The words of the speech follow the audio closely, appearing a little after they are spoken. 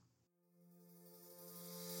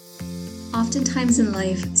Oftentimes in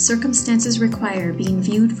life, circumstances require being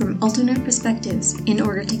viewed from alternate perspectives in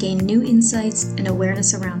order to gain new insights and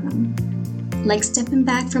awareness around them. Like stepping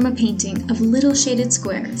back from a painting of little shaded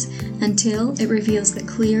squares until it reveals the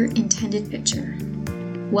clear intended picture.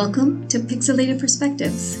 Welcome to Pixelated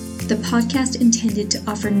Perspectives, the podcast intended to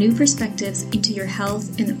offer new perspectives into your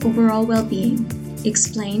health and overall well-being,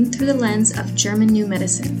 explained through the lens of German New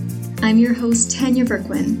Medicine. I'm your host, Tanya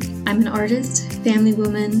Berkwin. I'm an artist, family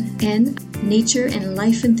woman, and nature and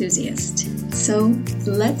life enthusiast. So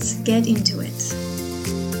let's get into it.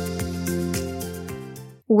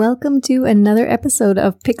 Welcome to another episode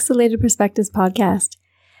of Pixelated Perspectives podcast.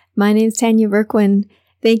 My name is Tanya Berkwin.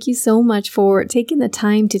 Thank you so much for taking the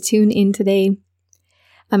time to tune in today.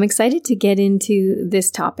 I'm excited to get into this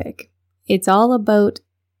topic. It's all about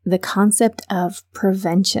the concept of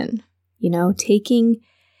prevention, taking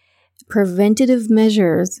preventative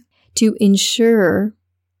measures to ensure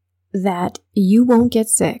that you won't get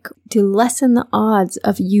sick, to lessen the odds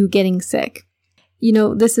of you getting sick.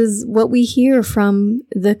 This is what we hear from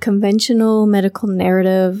the conventional medical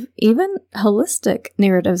narrative, even holistic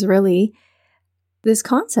narratives, really, this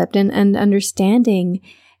concept and understanding.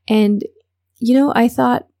 And, I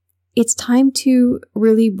thought it's time to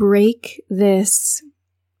really break this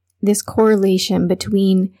correlation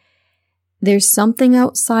between there's something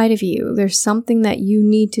outside of you, there's something that you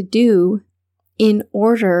need to do in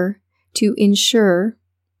order to ensure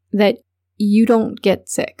that you don't get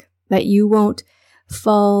sick, that you won't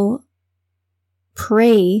fall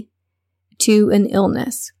prey to an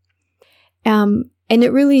illness. And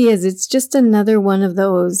it really is, it's just another one of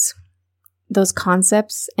those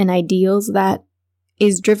concepts and ideals that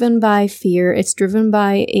is driven by fear. It's driven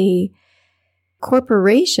by a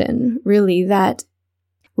corporation, really, that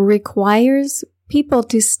requires people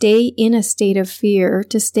to stay in a state of fear,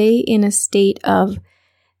 to stay in a state of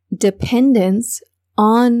dependence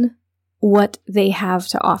on what they have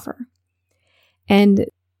to offer. And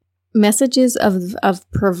messages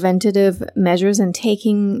of preventative measures and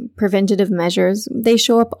taking preventative measures, they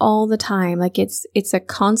show up all the time. Like it's a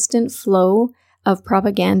constant flow of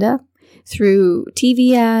propaganda through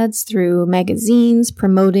TV ads, through magazines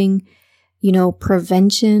promoting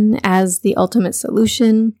prevention as the ultimate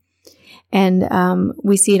solution. And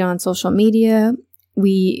we see it on social media.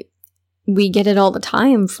 We get it all the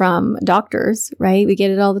time from doctors, right? We get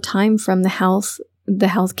it all the time from the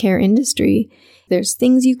healthcare industry. There's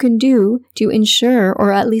things you can do to ensure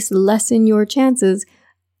or at least lessen your chances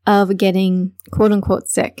of getting quote unquote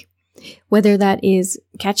sick. Whether that is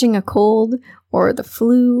catching a cold or the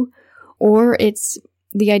flu, or it's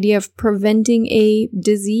the idea of preventing a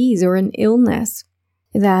disease or an illness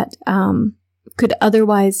that could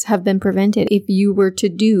otherwise have been prevented if you were to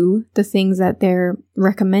do the things that they're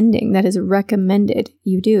recommending, that is recommended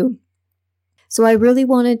you do. So I really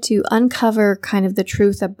wanted to uncover kind of the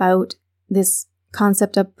truth about this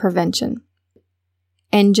concept of prevention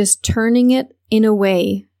and just turning it in a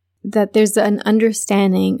way that there's an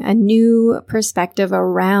understanding, a new perspective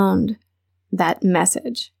around that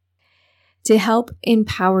message to help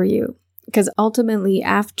empower you. Because ultimately,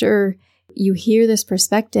 after you hear this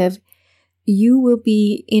perspective, you will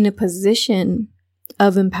be in a position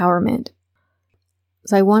of empowerment.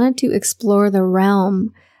 So I wanted to explore the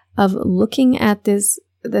realm of looking at this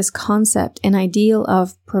concept and ideal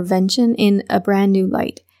of prevention in a brand new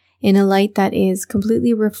light, in a light that is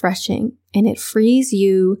completely refreshing, and it frees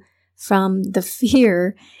you from the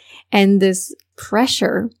fear and this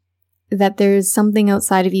pressure that there's something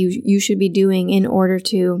outside of you should be doing in order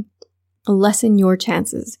to lessen your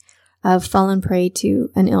chances of falling prey to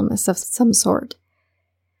an illness of some sort.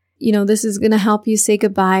 This is going to help you say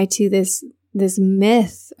goodbye to this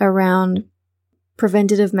myth around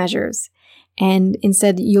preventative measures. And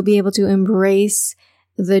instead, you'll be able to embrace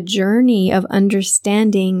the journey of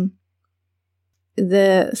understanding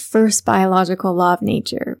the first biological law of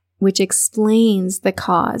nature, which explains the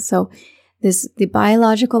cause. So the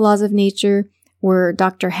biological laws of nature were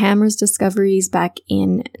Dr. Hammer's discoveries back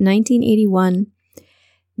in 1981.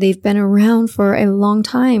 They've been around for a long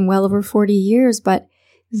time, well over 40 years, but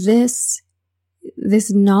this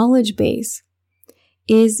knowledge base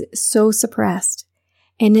is so suppressed.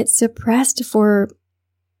 And it's suppressed for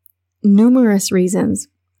numerous reasons.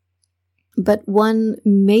 But one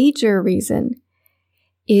major reason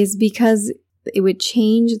is because it would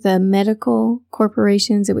change the medical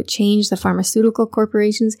corporations, it would change the pharmaceutical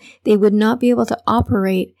corporations. They would not be able to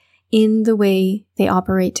operate in the way they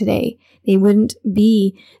operate today. They wouldn't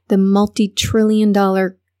be the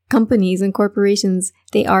multi-trillion-dollar companies and corporations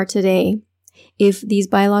they are today if these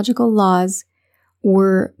biological laws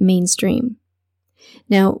were mainstream.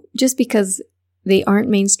 Now, just because they aren't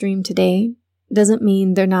mainstream today doesn't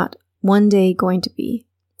mean they're not one day going to be.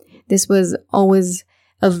 This was always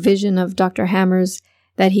a vision of Dr. Hammer's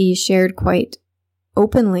that he shared quite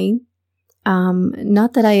openly.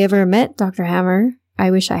 Not that I ever met Dr. Hammer.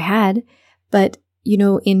 I wish I had. But,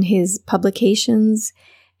 in his publications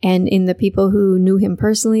and in the people who knew him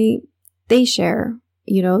personally, they share,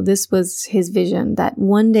 this was his vision that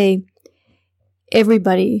one day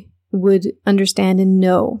everybody would understand and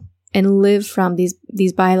know and live from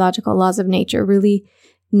these biological laws of nature, really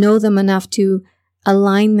know them enough to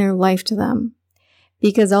align their life to them.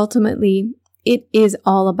 Because ultimately, it is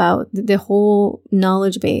all about the whole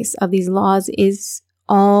knowledge base of these laws is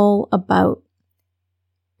all about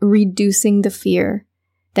reducing the fear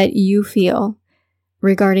that you feel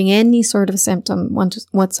regarding any sort of symptom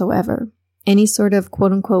whatsoever, any sort of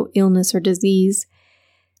quote unquote illness or disease.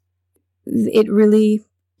 It really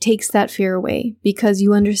takes that fear away because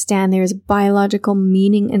you understand there's biological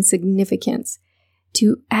meaning and significance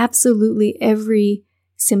to absolutely every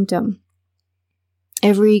symptom,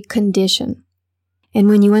 every condition. And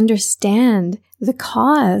when you understand the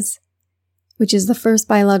cause, which is the first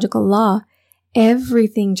biological law,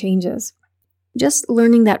 everything changes. Just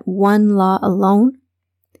learning that one law alone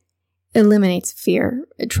eliminates fear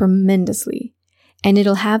tremendously. And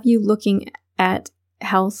it'll have you looking at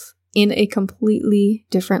health in a completely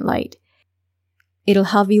different light. It'll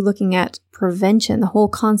have you looking at prevention, the whole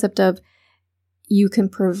concept of you can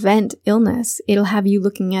prevent illness. It'll have you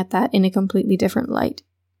looking at that in a completely different light.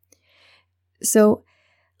 So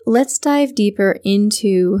let's dive deeper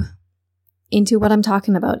into what I'm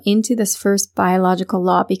talking about, into this first biological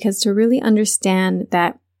law, because to really understand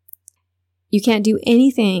that you can't do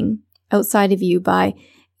anything outside of you by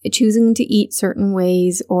choosing to eat certain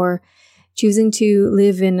ways or choosing to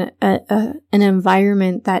live in an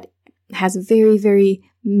environment that has very, very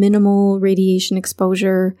minimal radiation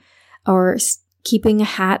exposure, or keeping a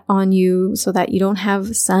hat on you so that you don't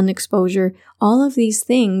have sun exposure. All of these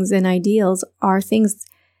things and ideals are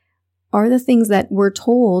the things that we're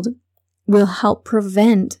told will help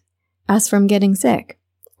prevent us from getting sick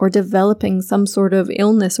or developing some sort of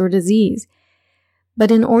illness or disease.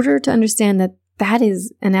 But in order to understand that that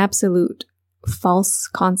is an absolute false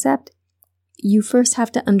concept, you first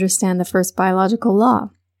have to understand the first biological law.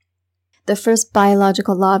 The first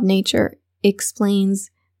biological law of nature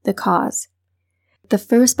explains the cause. The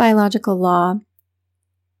first biological law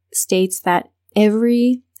states that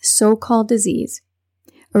every so-called disease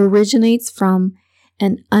originates from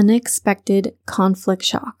an unexpected conflict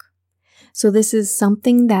shock. So this is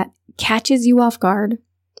something that catches you off guard,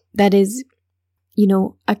 that is,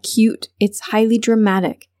 acute, it's highly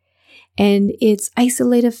dramatic, and it's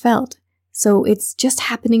isolated felt. So it's just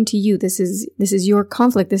happening to you. This is your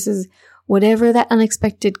conflict. This is whatever that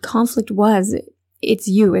unexpected conflict was. It's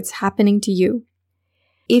you. It's happening to you.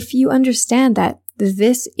 If you understand that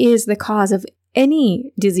this is the cause of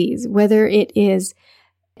any disease, whether it is,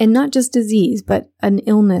 and not just disease, but an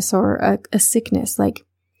illness or a sickness, like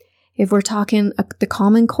if we're talking the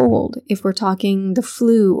common cold, if we're talking the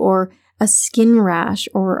flu or a skin rash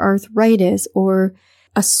or arthritis or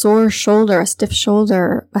a sore shoulder,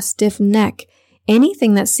 a stiff neck,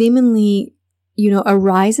 anything that seemingly,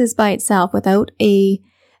 arises by itself without a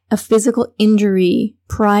physical injury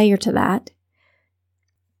prior to that,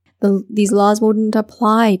 these laws wouldn't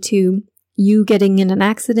apply to you getting in an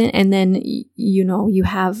accident and then, you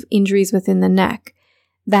have injuries within the neck.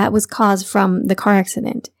 That was caused from the car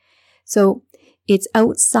accident. So it's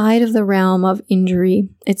outside of the realm of injury.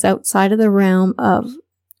 It's outside of the realm of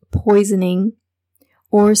poisoning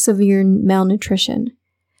or severe malnutrition.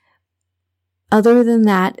 Other than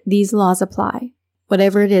that, these laws apply.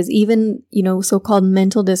 Whatever it is, even, so-called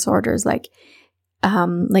mental disorders like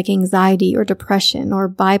anxiety or depression or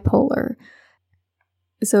bipolar.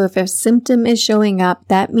 So if a symptom is showing up,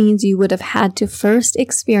 that means you would have had to first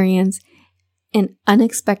experience an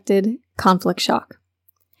unexpected conflict shock.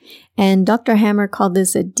 And Dr. Hammer called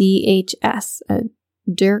this a DHS, a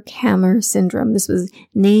Dirk Hammer syndrome. This was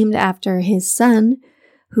named after his son,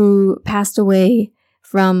 who passed away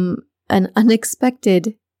from an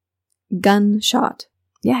unexpected gunshot.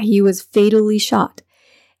 Yeah, he was fatally shot.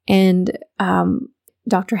 And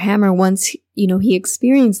Dr. Hammer, once, he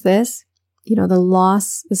experienced this, the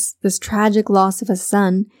loss, this tragic loss of a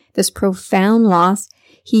son, this profound loss,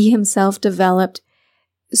 he himself developed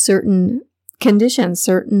certain conditions,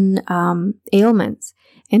 certain ailments.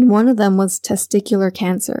 And one of them was testicular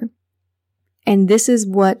cancer. And this is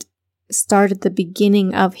what started the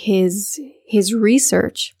beginning of his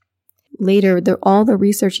research. Later, all the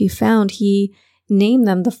research he found, he name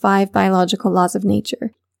them the 5 biological laws of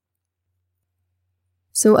nature.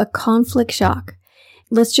 So a conflict shock.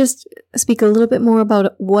 Let's just speak a little bit more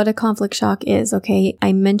about what a conflict shock is, okay?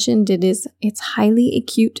 I mentioned it's highly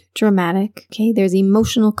acute, dramatic, okay? There's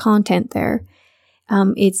emotional content there.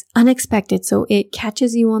 It's unexpected, so it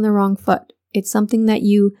catches you on the wrong foot. It's something that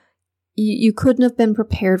you couldn't have been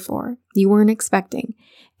prepared for. You weren't expecting.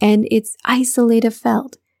 And it's isolated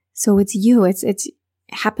felt. So it's you, it's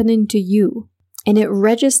happening to you. And it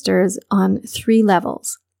registers on 3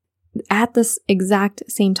 levels at the exact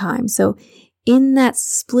same time. So in that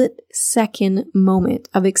split second moment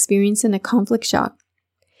of experiencing a conflict shock,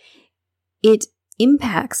 it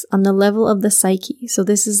impacts on the level of the psyche. So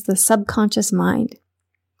this is the subconscious mind.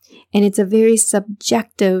 And it's a very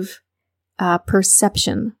subjective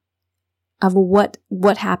perception of what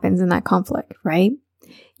happens in that conflict, right?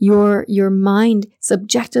 Your mind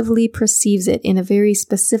subjectively perceives it in a very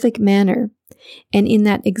specific manner. And in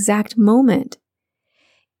that exact moment,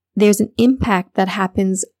 there's an impact that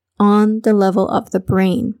happens on the level of the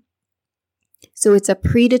brain. So it's a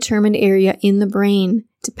predetermined area in the brain,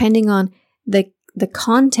 depending on the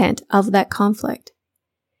content of that conflict.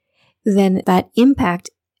 Then that impact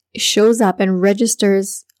shows up and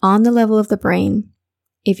registers on the level of the brain.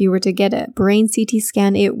 If you were to get a brain CT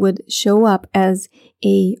scan, it would show up as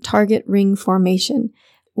a target ring formation,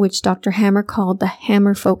 which Dr. Hammer called the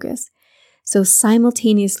hammer focus. So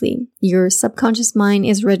simultaneously, your subconscious mind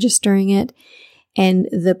is registering it, and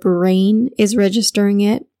the brain is registering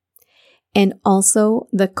it, and also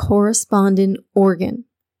the corresponding organ.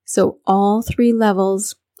 So all 3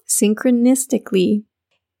 levels synchronistically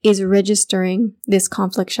is registering this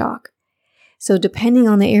conflict shock. So depending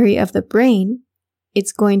on the area of the brain,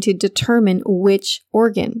 it's going to determine which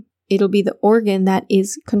organ. It'll be the organ that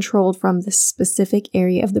is controlled from the specific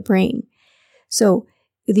area of the brain. So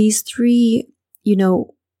these 3,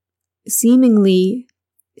 seemingly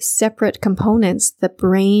separate components, the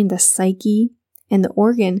brain, the psyche, and the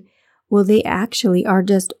organ, well, they actually are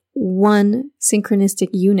just one synchronistic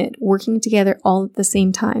unit working together all at the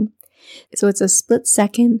same time. So it's a split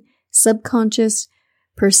second, subconscious,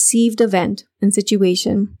 perceived event and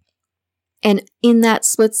situation. And in that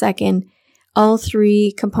split second, all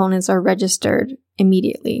 3 components are registered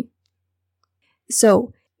immediately.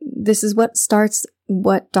 So this is what starts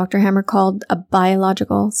what Dr. Hammer called a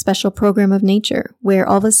biological special program of nature, where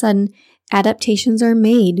all of a sudden adaptations are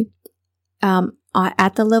made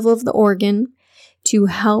at the level of the organ to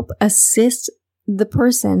help assist the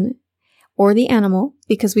person or the animal,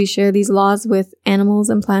 because we share these laws with animals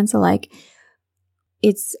and plants alike.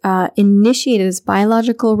 It's initiated this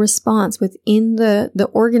biological response within the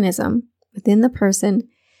organism, within the person,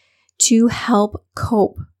 to help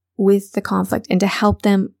cope with the conflict and to help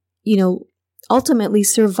them, ultimately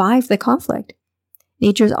survive the conflict.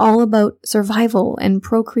 Nature is all about survival and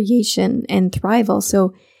procreation and thrival.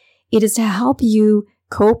 So it is to help you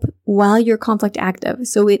cope while you're conflict active.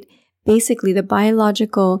 So it basically, the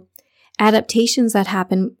biological adaptations that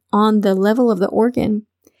happen on the level of the organ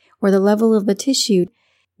or the level of the tissue,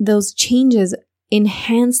 those changes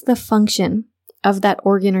enhance the function of that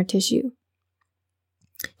organ or tissue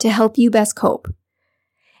to help you best cope.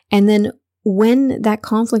 And then when that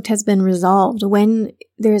conflict has been resolved, when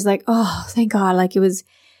there's oh, thank God,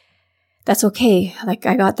 that's okay. I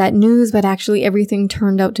got that news, but actually everything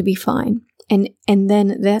turned out to be fine. And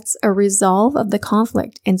then that's a resolve of the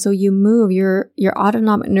conflict. And so you move, your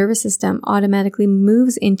autonomic nervous system automatically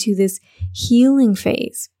moves into this healing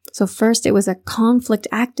phase. So first it was a conflict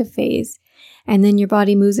active phase, and then your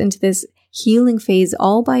body moves into this healing phase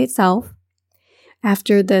all by itself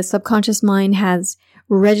after the subconscious mind has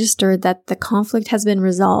registered that the conflict has been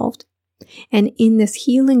resolved. And in this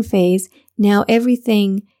healing phase, now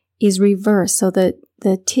everything is reversed. So the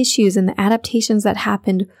tissues and the adaptations that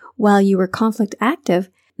happened while you were conflict active,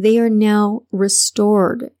 they are now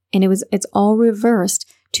restored. And it's all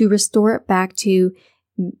reversed to restore it back to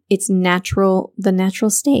the natural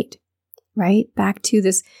state, right? Back to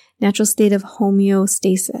this natural state of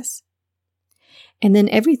homeostasis. And then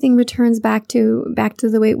everything returns back to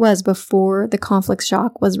the way it was before the conflict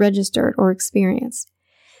shock was registered or experienced.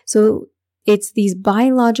 So it's these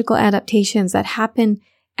biological adaptations that happen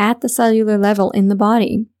at the cellular level in the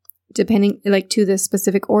body, depending to the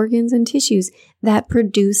specific organs and tissues that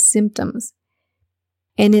produce symptoms.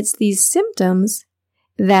 And it's these symptoms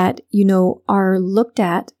that, are looked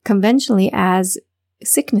at conventionally as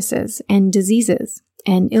sicknesses and diseases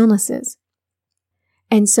and illnesses.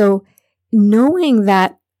 And so knowing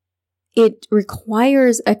that it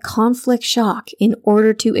requires a conflict shock in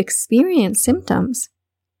order to experience symptoms,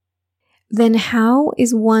 then how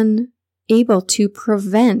is one able to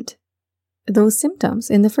prevent those symptoms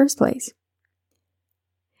in the first place.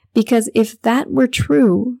 Because if that were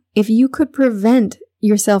true, if you could prevent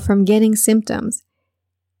yourself from getting symptoms,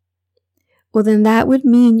 well, then that would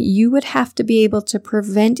mean you would have to be able to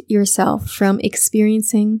prevent yourself from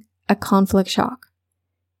experiencing a conflict shock.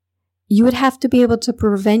 You would have to be able to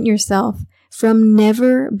prevent yourself from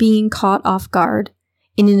never being caught off guard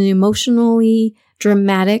in an emotionally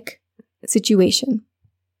dramatic situation.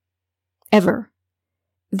 Ever.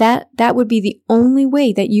 That would be the only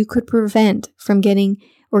way that you could prevent from getting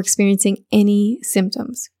or experiencing any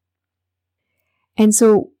symptoms. And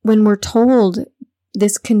so when we're told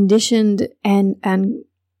this conditioned and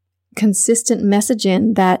consistent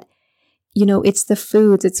messaging that, it's the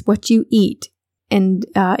foods, it's what you eat, and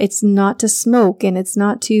it's not to smoke, and it's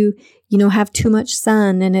not to, have too much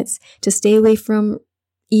sun, and it's to stay away from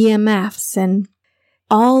EMFs and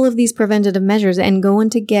all of these preventative measures, and going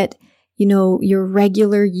to get, your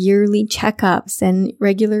regular yearly checkups and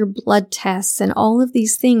regular blood tests and all of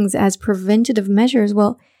these things as preventative measures.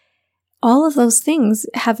 Well, all of those things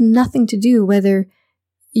have nothing to do whether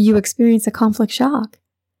you experience a conflict shock.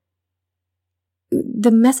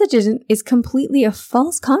 The message is completely a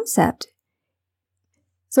false concept.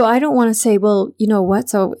 So I don't want to say, well, you know what?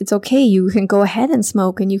 So it's okay. You can go ahead and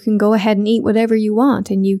smoke, and you can go ahead and eat whatever you want.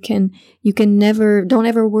 And you can don't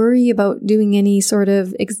ever worry about doing any sort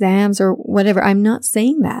of exams or whatever. I'm not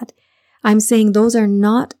saying that. I'm saying those are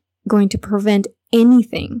not going to prevent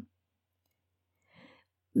anything.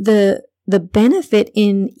 The benefit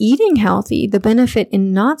in eating healthy, the benefit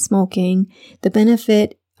in not smoking, the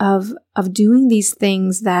benefit of doing these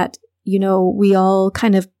things that, we all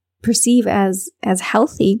kind of perceive as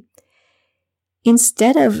healthy,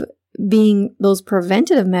 instead of being those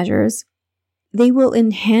preventative measures, they will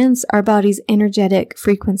enhance our body's energetic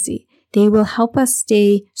frequency. They will help us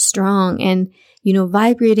stay strong and,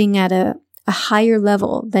 vibrating at a higher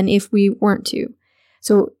level than if we weren't to.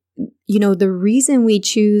 So, the reason we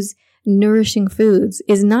choose nourishing foods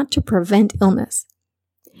is not to prevent illness.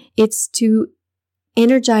 It's to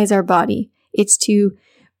energize our body. It's to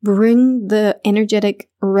bring the energetic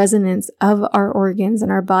resonance of our organs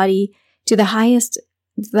and our body to the highest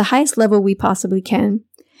level we possibly can,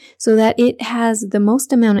 so that it has the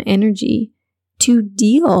most amount of energy to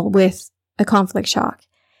deal with a conflict shock.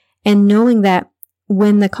 And knowing that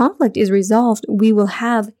when the conflict is resolved, we will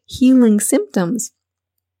have healing symptoms.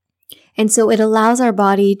 And so it allows our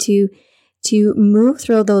body to move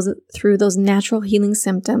through those natural healing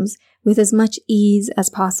symptoms with as much ease as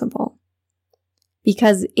possible.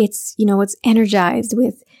 Because it's energized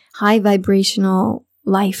with high vibrational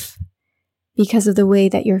life because of the way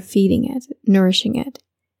that you're feeding it, nourishing it.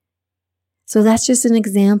 So that's just an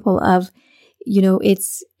example of,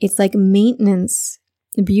 it's like maintenance,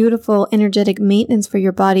 beautiful, energetic maintenance for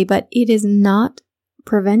your body, but it is not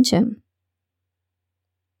prevention.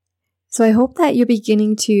 So I hope that you're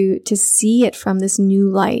beginning to see it from this new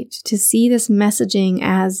light, to see this messaging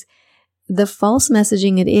as the false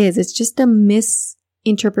messaging it is. It's just a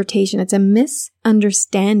misinterpretation. It's a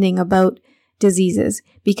misunderstanding about diseases.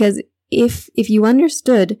 Because if you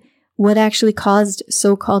understood what actually caused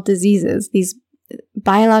so-called diseases, these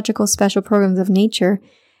biological special programs of nature,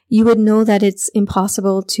 you would know that it's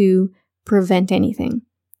impossible to prevent anything.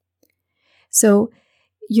 So,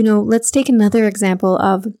 let's take another example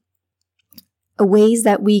of ways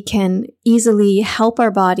that we can easily help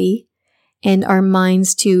our body and our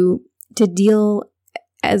minds to deal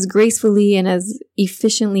as gracefully and as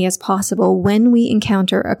efficiently as possible when we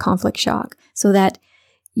encounter a conflict shock, so that,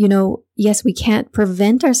 yes, we can't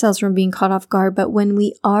prevent ourselves from being caught off guard, but when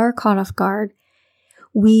we are caught off guard,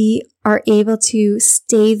 we are able to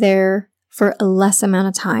stay there for a less amount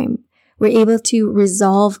of time. We're able to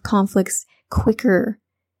resolve conflicts quicker.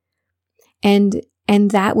 And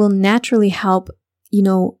that will naturally help,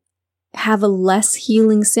 have a less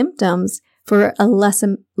healing symptoms for a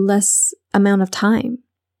less amount of time.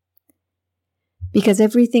 Because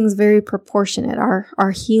everything's very proportionate.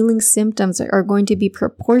 Our healing symptoms are going to be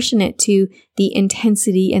proportionate to the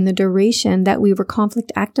intensity and the duration that we were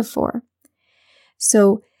conflict active for.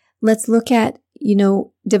 So let's look at,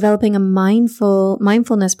 developing a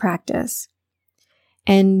mindfulness practice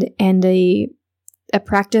and a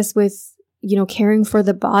practice with, caring for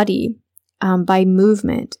the body by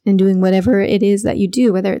movement and doing whatever it is that you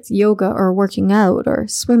do, whether it's yoga or working out or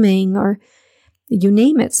swimming or you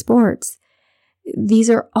name it, sports. These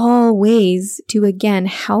are all ways to, again,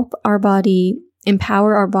 help our body,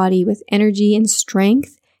 empower our body with energy and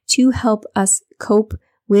strength to help us cope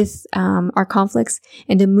with our conflicts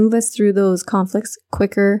and to move us through those conflicts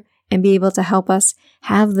quicker and be able to help us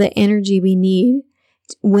have the energy we need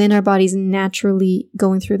when our body's naturally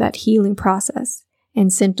going through that healing process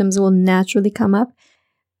and symptoms will naturally come up.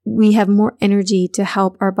 We have more energy to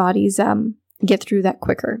help our bodies get through that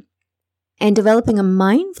quicker. And developing a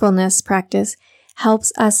mindfulness practice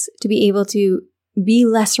helps us to be able to be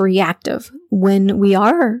less reactive when we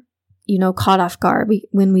are, caught off guard,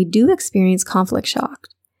 when we do experience conflict shock.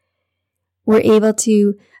 We're able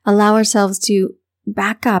to allow ourselves to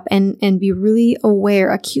back up and be really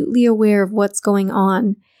aware, acutely aware of what's going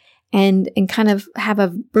on and kind of have a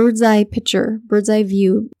bird's eye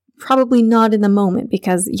view, probably not in the moment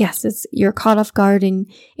because yes, you're caught off guard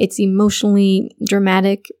and it's emotionally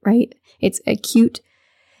dramatic, right? It's acute.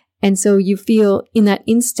 And so you feel in that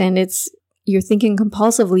instant, you're thinking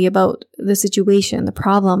compulsively about the situation, the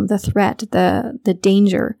problem, the threat, the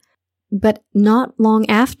danger. But not long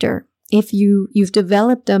after, if you've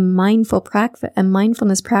developed a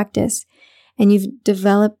mindfulness practice, and you've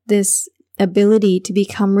developed this ability to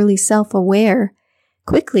become really self-aware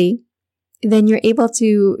quickly, then you're able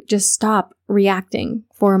to just stop reacting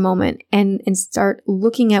for a moment and start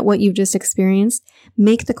looking at what you've just experienced,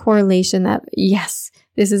 make the correlation that, yes,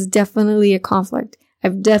 this is definitely a conflict.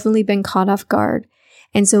 I've definitely been caught off guard.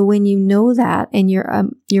 And so when you know that and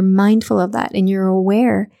you're mindful of that and you're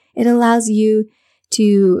aware, it allows you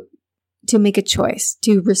to make a choice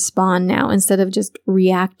to respond now instead of just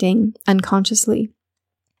reacting unconsciously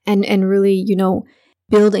and really,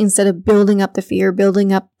 instead of building up the fear,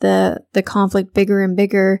 building up the conflict bigger and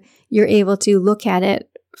bigger, you're able to look at it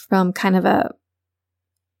from kind of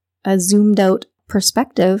a zoomed out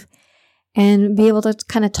perspective and be able to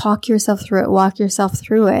kind of talk yourself through it, walk yourself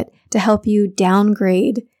through it to help you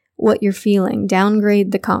downgrade what you're feeling,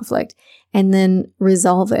 downgrade the conflict, and then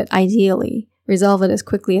resolve it, ideally. Resolve it as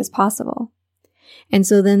quickly as possible. And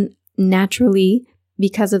so then naturally,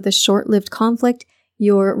 because of the short-lived conflict,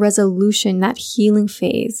 your resolution, that healing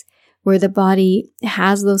phase where the body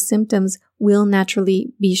has those symptoms will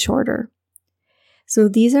naturally be shorter. So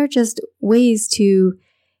these are just ways to,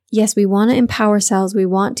 yes, we want to empower ourselves. We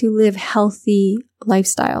want to live healthy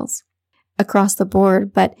lifestyles across the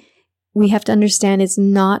board, but we have to understand it's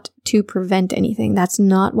not to prevent anything. That's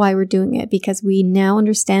not why we're doing it, because we now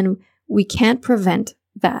understand we can't prevent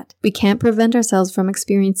that. We can't prevent ourselves from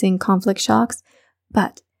experiencing conflict shocks,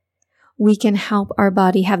 but we can help our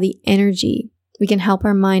body have the energy. We can help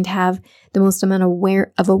our mind have the most amount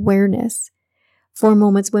of awareness for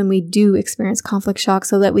moments when we do experience conflict shock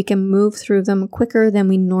so that we can move through them quicker than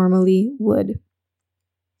we normally would.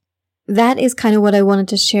 That is kind of what I wanted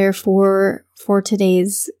to share for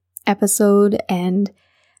today's episode, and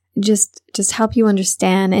just help you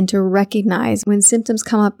understand and to recognize when symptoms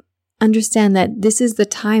come up. Understand that this is the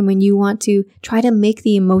time when you want to try to make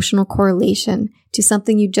the emotional correlation to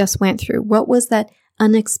something you just went through. What was that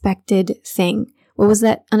unexpected thing? What was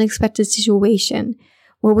that unexpected situation?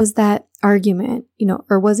 What was that argument?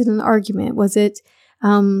 Or was it an argument? Was it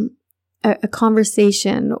a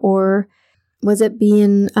conversation? Or was it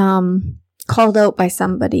being called out by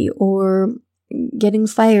somebody, or getting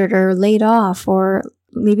fired or laid off, or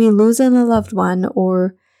maybe losing a loved one,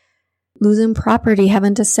 or losing property,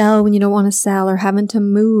 having to sell when you don't want to sell, or having to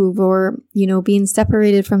move, or, being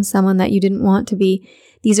separated from someone that you didn't want to be.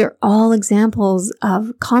 These are all examples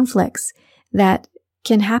of conflicts that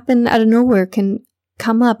can happen out of nowhere, can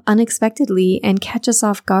come up unexpectedly and catch us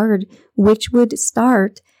off guard, which would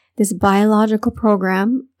start this biological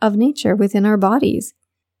program of nature within our bodies.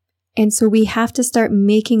 And so we have to start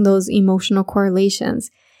making those emotional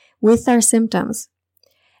correlations with our symptoms.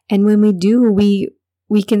 And when we do,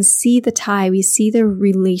 we can see the tie, we see the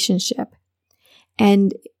relationship.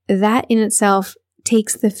 And that in itself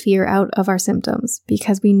takes the fear out of our symptoms,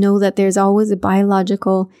 because we know that there's always a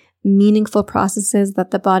biological, meaningful processes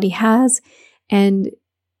that the body has, and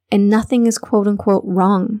nothing is quote unquote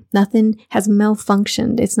wrong. Nothing has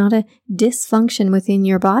malfunctioned. It's not a dysfunction within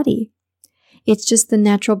your body. It's just the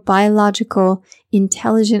natural biological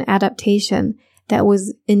intelligent adaptation that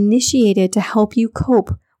was initiated to help you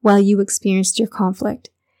cope while you experienced your conflict.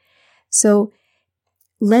 So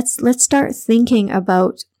let's start thinking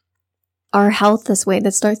about our health this way.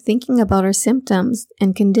 Let's start thinking about our symptoms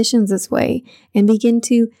and conditions this way, and begin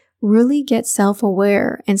to really get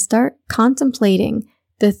self-aware and start contemplating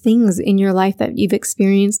the things in your life that you've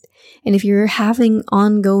experienced. And if you're having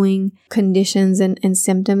ongoing conditions and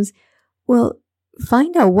symptoms, well,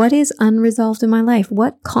 find out what is unresolved in my life.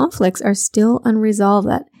 What conflicts are still unresolved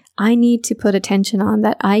that I need to put attention on,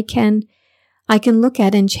 that I can look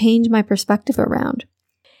at and change my perspective around.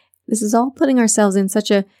 This is all putting ourselves in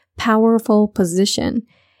such a powerful position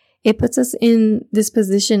it puts us in this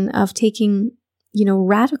position of taking,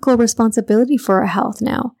 radical responsibility for our health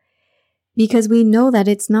now, because we know that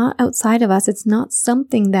it's not outside of us. It's not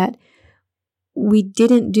something that we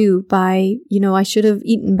didn't do by, I should have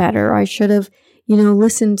eaten better. Or I should have,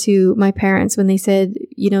 listened to my parents when they said,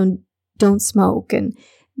 don't smoke. And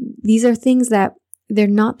these are things that they're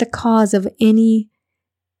not the cause of any,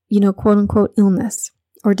 quote unquote illness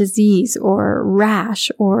or disease or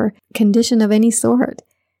rash or condition of any sort.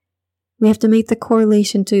 We have to make the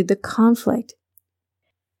correlation to the conflict.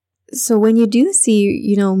 So when you do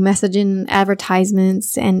see, messaging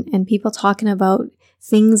advertisements and people talking about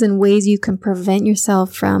things and ways you can prevent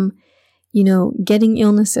yourself from, getting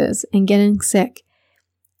illnesses and getting sick,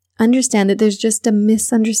 understand that there's just a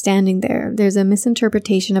misunderstanding there. There's a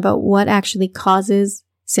misinterpretation about what actually causes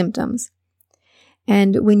symptoms.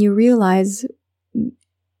 And when you realize,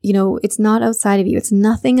 it's not outside of you, it's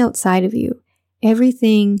nothing outside of you.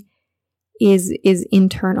 Everything is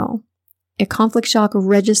internal. A conflict shock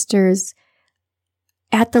registers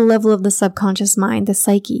at the level of the subconscious mind, the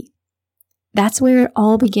psyche. That's where it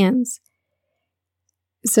all begins.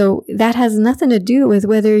 So that has nothing to do with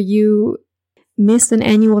whether you miss an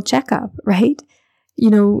annual checkup, right?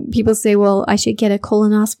 People say, well, I should get a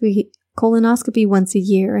colonoscopy once a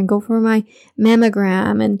year and go for my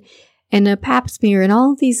mammogram and a pap smear and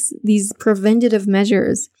all these preventative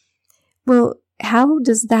measures. Well, how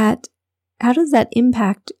does that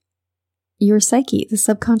impact your psyche, the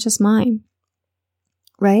subconscious mind,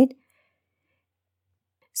 right?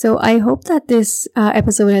 So I hope that this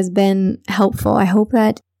episode has been helpful. I hope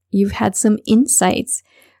that you've had some insights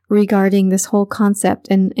regarding this whole concept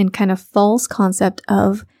and kind of false concept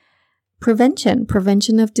of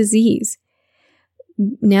prevention of disease.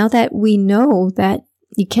 Now that we know that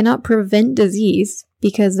you cannot prevent disease,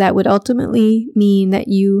 because that would ultimately mean that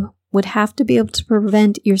you would have to be able to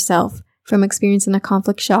prevent yourself from experiencing a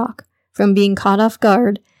conflict shock, from being caught off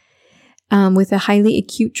guard with a highly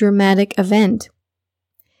acute dramatic event.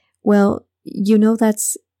 Well,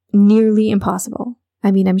 that's nearly impossible.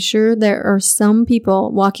 I mean, I'm sure there are some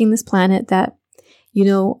people walking this planet that,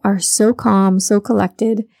 are so calm, so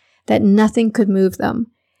collected that nothing could move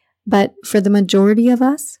them. But for the majority of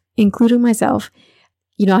us, including myself,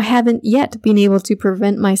 I haven't yet been able to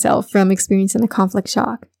prevent myself from experiencing a conflict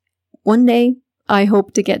shock. One day, I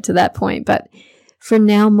hope to get to that point. But for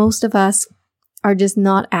now, most of us are just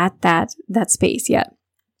not at that space yet.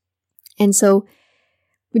 And so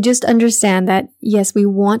we just understand that, yes, we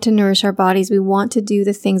want to nourish our bodies. We want to do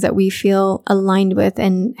the things that we feel aligned with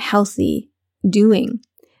and healthy doing,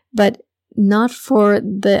 but not for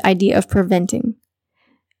the idea of preventing.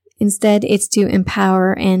 Instead, it's to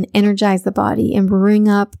empower and energize the body and bring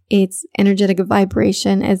up its energetic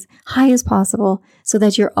vibration as high as possible so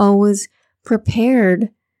that you're always prepared,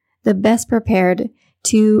 the best prepared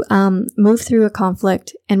to move through a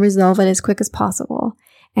conflict and resolve it as quick as possible,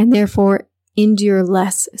 and therefore endure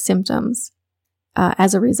less symptoms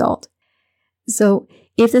as a result. So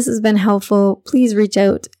if this has been helpful, please reach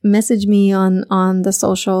out, message me on the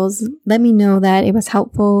socials. Let me know that it was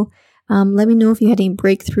helpful. Let me know if you had any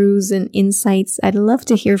breakthroughs and insights. I'd love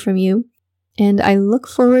to hear from you. And I look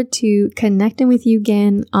forward to connecting with you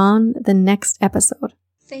again on the next episode.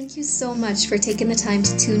 Thank you so much for taking the time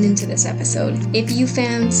to tune into this episode. If you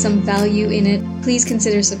found some value in it, please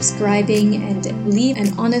consider subscribing and leave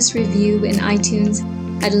an honest review in iTunes.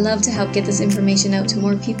 I'd love to help get this information out to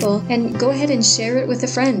more people, and go ahead and share it with a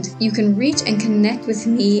friend. You can reach and connect with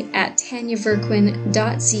me at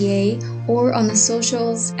tanyaverquin.ca or on the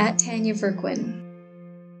socials at Tanya Verquin.